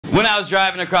When I was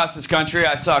driving across this country,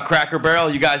 I saw Cracker Barrel.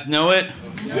 You guys know it?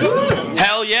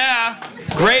 Hell yeah.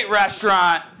 Great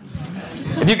restaurant.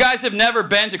 If you guys have never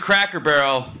been to Cracker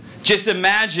Barrel, just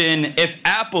imagine if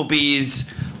Applebee's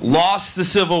lost the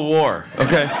Civil War,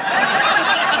 okay?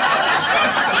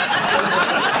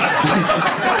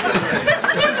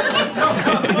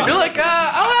 You're like,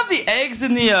 I'll have the eggs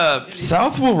in the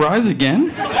South will rise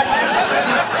again.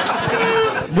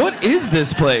 What is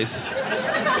this place?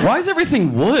 Why is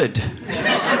everything wood?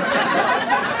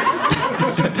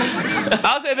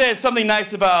 I'll say this, something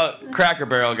nice about Cracker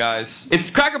Barrel, guys.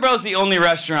 Cracker Barrel's the only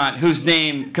restaurant whose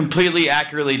name completely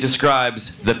accurately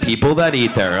describes the people that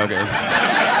eat there, okay?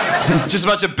 Just a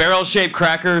bunch of barrel-shaped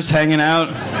crackers hanging out.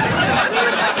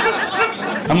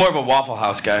 I'm more of a Waffle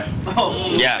House guy.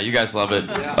 Yeah, you guys love it.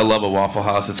 I love a Waffle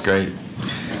House, it's great.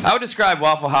 I would describe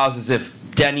Waffle House as if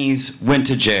Denny's went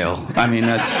to jail. I mean,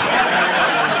 that's...